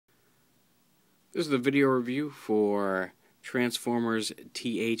This is the video review for Transformers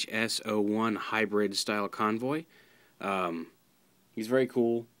THS-01 hybrid style Convoy. He's very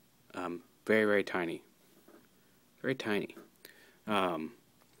cool, very, very tiny. Very tiny.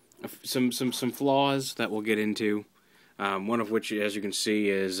 Some flaws that we'll get into, one of which, as you can see,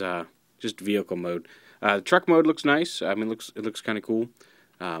 is just vehicle mode. The truck mode looks nice. I mean, it looks kind of cool.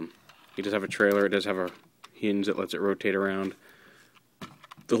 It does have a trailer. It does have a hinge that lets it rotate around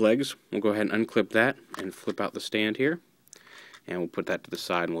the legs. We'll go ahead and unclip that and flip out the stand here, and we'll put that to the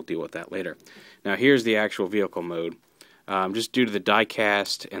side and we'll deal with that later. Now here's the actual vehicle mode. Just due to the die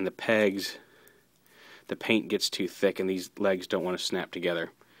cast and the pegs, the paint gets too thick and these legs don't want to snap together.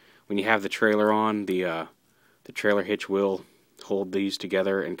 When you have the trailer on, the trailer hitch will hold these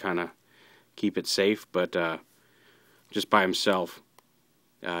together and kind of keep it safe, but just by himself,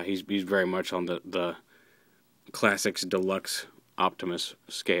 he's very much on the Classics Deluxe Optimus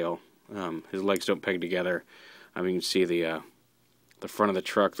scale. His legs don't peg together. I mean, you can see the front of the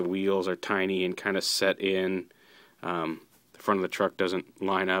truck, the wheels are tiny and kind of set in. The front of the truck doesn't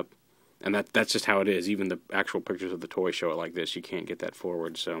line up, and that's just how it is. Even the actual pictures of the toy show it like this. You can't get that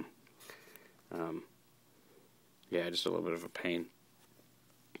forward, so yeah, just a little bit of a pain.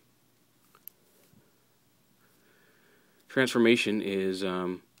 Transformation is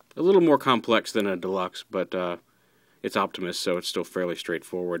a little more complex than a deluxe, but it's Optimus, so it's still fairly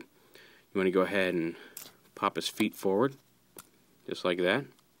straightforward. You want to go ahead and pop his feet forward, just like that.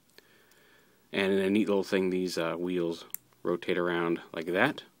 And in a neat little thing, these wheels rotate around like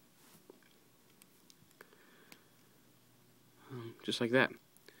that. Just like that.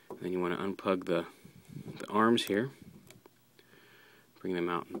 And then you want to unplug the arms here. Bring them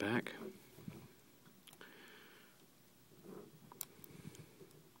out and back.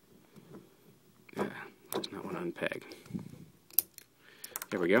 Yeah, does not want to unpeg.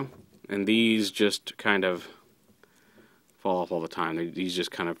 There we go. And these just kind of fall off all the time. These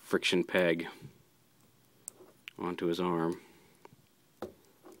just kind of friction peg onto his arm.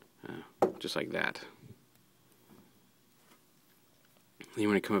 Just like that. Then you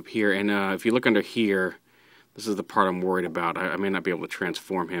want to come up here, and if you look under here, this is the part I'm worried about. I may not be able to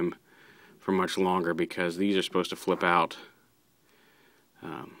transform him for much longer because these are supposed to flip out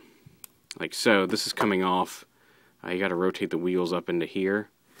like so. This is coming off. You got to rotate the wheels up into here,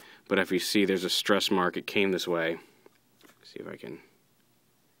 but if you see, there's a stress mark. It came this way. Let's see if I can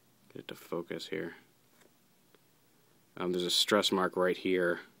get it to focus here. There's a stress mark right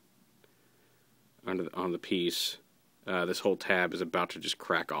here on the piece. This whole tab is about to just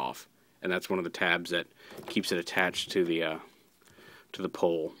crack off, and that's one of the tabs that keeps it attached to the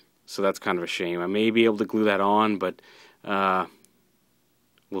pole. So that's kind of a shame. I may be able to glue that on, but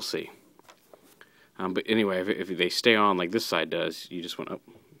we'll see. But anyway, if they stay on like this side does, you just want to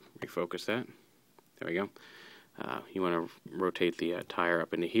refocus that. There we go. You want to rotate the tire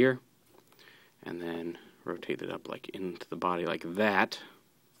up into here, and then rotate it up like into the body like that.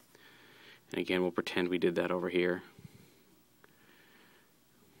 And again, we'll pretend we did that over here.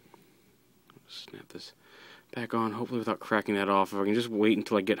 Snap this back on, hopefully without cracking that off. If I can just wait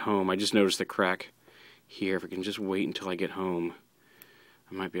until I get home. I just noticed the crack here. If I can just wait until I get home,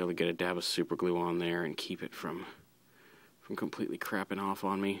 I might be able to get a dab of super glue on there and keep it from completely crapping off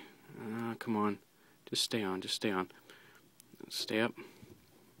on me. Come on. Just stay on. Just stay on. Stay up.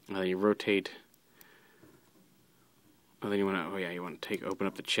 Then you rotate. Then you want to, you want to open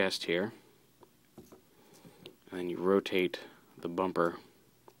up the chest here. And then you rotate the bumper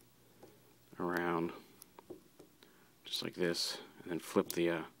around just like this, and then flip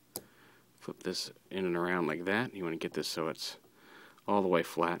this in and around like that. You want to get this so it's all the way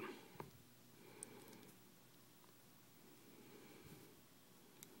flat.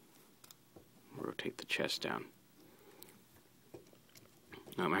 Rotate the chest down.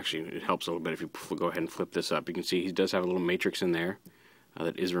 Actually, it helps a little bit if you go ahead and flip this up. You can see he does have a little matrix in there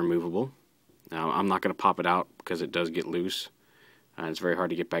that is removable. Now, I'm not going to pop it out because it does get loose. It's very hard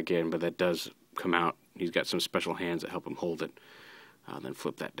to get back in, but that does come out. He's got some special hands that help him hold it. Then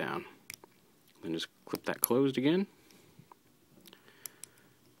flip that down. Then just clip that closed again.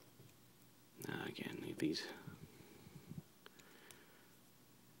 Again, leave these.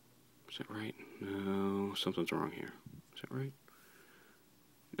 Is that right? No, something's wrong here. Is that right?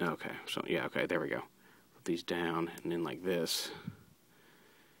 Okay, so yeah, okay, there we go. Put these down and then like this.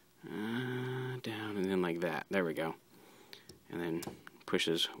 Down and then like that. There we go. And then push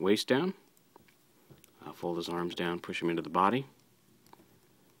his waist down. Fold his arms down, push him into the body.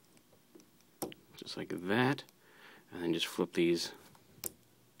 Just like that. And then just flip these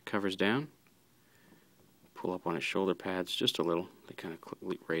covers down. Pull up on his shoulder pads just a little. They kind of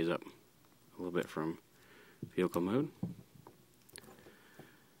raise up a little bit from vehicle mode.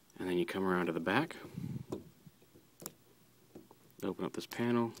 And then you come around to the back, open up this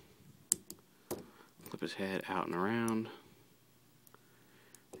panel, flip his head out and around,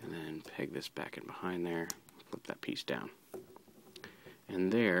 and then peg this back in behind there, flip that piece down.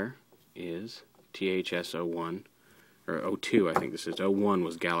 And there is THS-01, or 02 I think this is. 01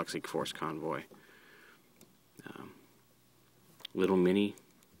 was Galaxy Force Convoy. Little mini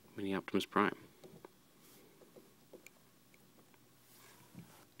Optimus Prime.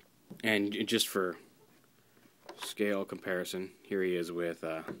 And just for scale comparison, here he is with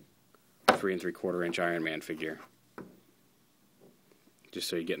a 3 3/4 inch Iron Man figure. Just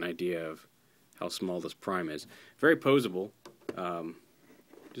so you get an idea of how small this Prime is. Very posable,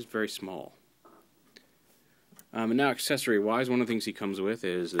 just very small. And now accessory-wise, one of the things he comes with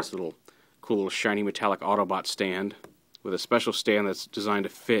is this little cool little shiny metallic Autobot stand with a special stand that's designed to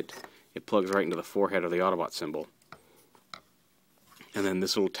fit. It plugs right into the forehead of the Autobot symbol. And then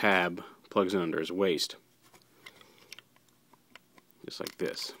this little tab plugs in under his waist. Just like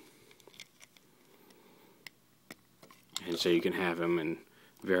this. And so you can have him in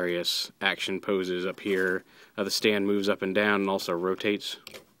various action poses up here. The stand moves up and down and also rotates.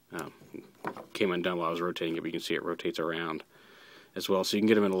 Came undone while I was rotating it, but you can see it rotates around as well. So you can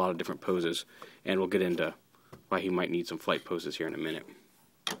get him in a lot of different poses. And we'll get into why he might need some flight poses here in a minute.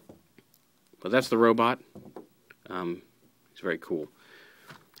 But that's the robot. He's very cool.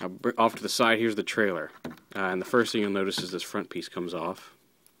 Off to the side, here's the trailer. And the first thing you'll notice is this front piece comes off.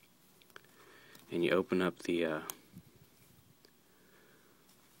 And you open up the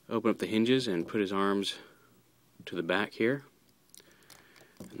hinges and put his arms to the back here.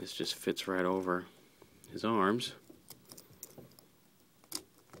 And this just fits right over his arms.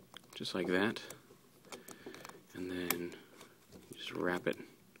 Just like that. And then you just wrap it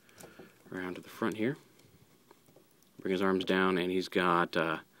around to the front here. Bring his arms down, and he's got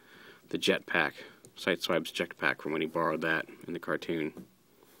the jetpack, Sideswipe's jetpack from when he borrowed that in the cartoon.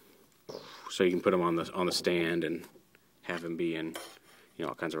 So you can put him on the stand and have him be in, you know,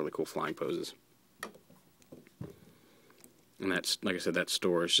 all kinds of really cool flying poses. And that's, like I said, that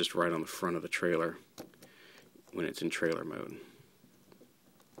store is just right on the front of the trailer when it's in trailer mode.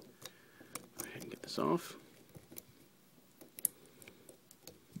 Go ahead and get this off.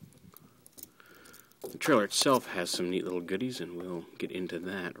 The trailer itself has some neat little goodies, and we'll get into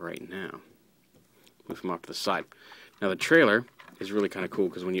that right now. Move him off to the side. Now the trailer is really kind of cool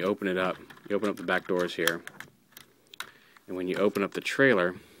because when you open it up, you open up the back doors here, and when you open up the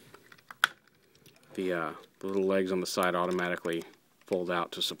trailer, the little legs on the side automatically fold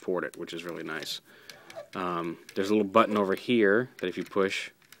out to support it, which is really nice. There's a little button over here that if you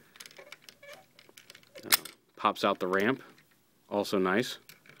push, pops out the ramp. Also nice.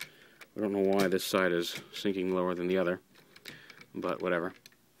 I don't know why this side is sinking lower than the other, but whatever.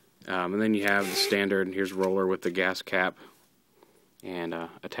 And then you have the standard, and here's roller with the gas cap and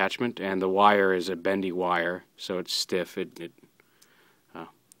attachment, and the wire is a bendy wire, so it's stiff.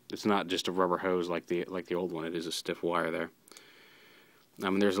 It's not just a rubber hose like the old one. It is a stiff wire there.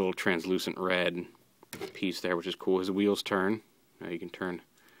 And there's a little translucent red piece there, which is cool. His wheels turn. You can turn.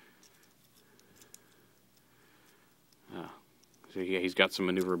 So yeah, he's got some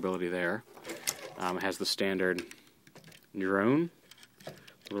maneuverability there. It has the standard drone, a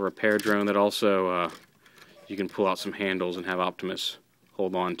little repair drone that also you can pull out some handles and have Optimus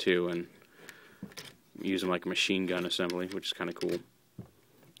hold on to and use them like a machine gun assembly, which is kind of cool.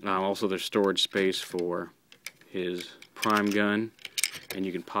 Also, there's storage space for his prime gun, and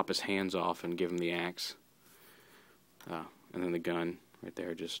you can pop his hands off and give him the axe. And then the gun right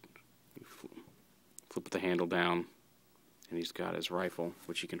there, just flip the handle down. And he's got his rifle,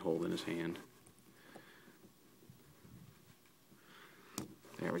 which he can hold in his hand.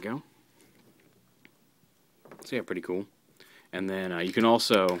 There we go. So yeah, pretty cool. And then you can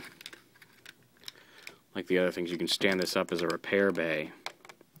also, like the other things, you can stand this up as a repair bay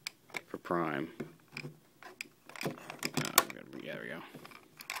for Prime. Yeah, there we go.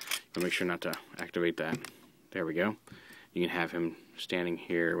 But make sure not to activate that. There we go. You can have him standing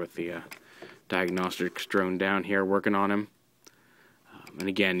here with the diagnostics drone down here working on him. And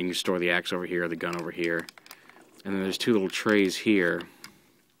again, you can store the axe over here, the gun over here. And then there's two little trays here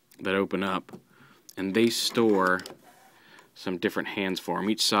that open up, and they store some different hands for him.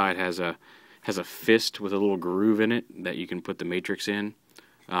 Each side has a fist with a little groove in it that you can put the matrix in.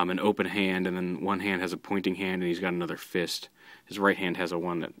 An open hand, and then one hand has a pointing hand, and he's got another fist. His right hand has a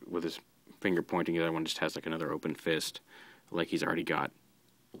one that with his finger pointing, the other one just has like another open fist, like he's already got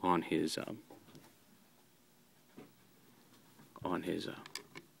on his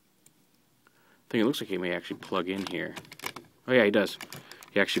thing. It looks like he may actually plug in here. Oh yeah, he does.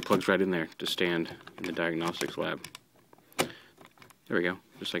 He actually plugs right in there to stand in the diagnostics lab. There we go,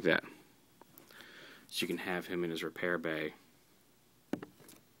 just like that. So you can have him in his repair bay,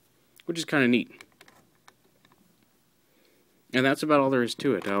 which is kind of neat. And that's about all there is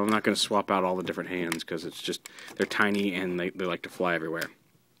to it. I'm not going to swap out all the different hands because it's just, they're tiny and they like to fly everywhere.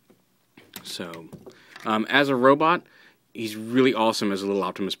 So, as a robot, he's really awesome as a little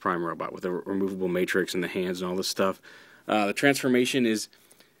Optimus Prime robot with a removable matrix and the hands and all this stuff. The transformation is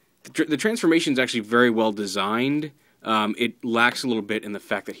actually very well designed. It lacks a little bit in the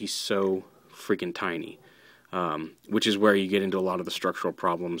fact that he's so freaking tiny, which is where you get into a lot of the structural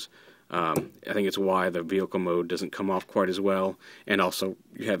problems. I think it's why the vehicle mode doesn't come off quite as well, and also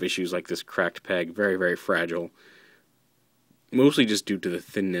you have issues like this cracked peg, very, very fragile, mostly just due to the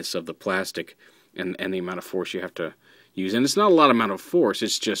thinness of the plastic and the amount of force you have to use. And it's not a lot amount of force,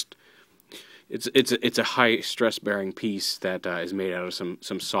 it's just, it's a high stress bearing piece that is made out of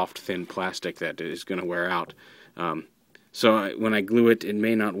some soft, thin plastic that is going to wear out. So when I glue it, it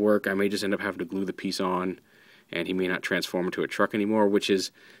may not work. I may just end up having to glue the piece on, and he may not transform into a truck anymore, which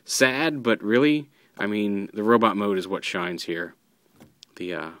is sad, but really, I mean, the robot mode is what shines here.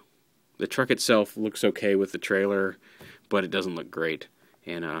 The truck itself looks okay with the trailer, but it doesn't look great.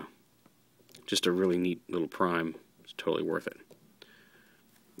 And just a really neat little Prime. It's totally worth it.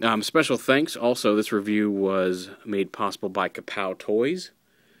 Special thanks. Also, this review was made possible by Kapow Toys.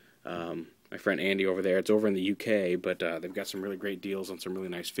 My friend Andy over there. It's over in the UK, but they've got some really great deals on some really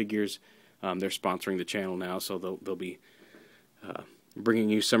nice figures. They're sponsoring the channel now, so they'll be bringing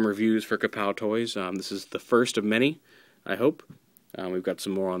you some reviews for Kapow Toys. This is the first of many, I hope. We've got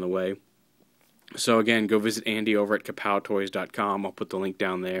some more on the way. So again, go visit Andy over at kapowtoys.com. I'll put the link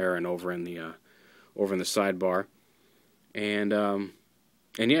down there and over in the sidebar. And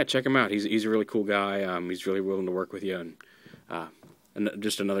yeah, check him out. He's a really cool guy. He's really willing to work with you, and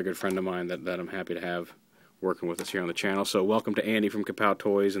just another good friend of mine that I'm happy to have working with us here on the channel. So welcome to Andy from Kapow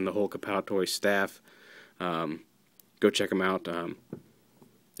Toys and the whole Kapow Toys staff. Go check him out. And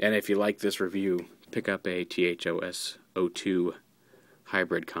if you like this review, pick up a THS-02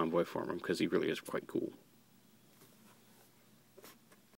 hybrid Convoy for him because he really is quite cool.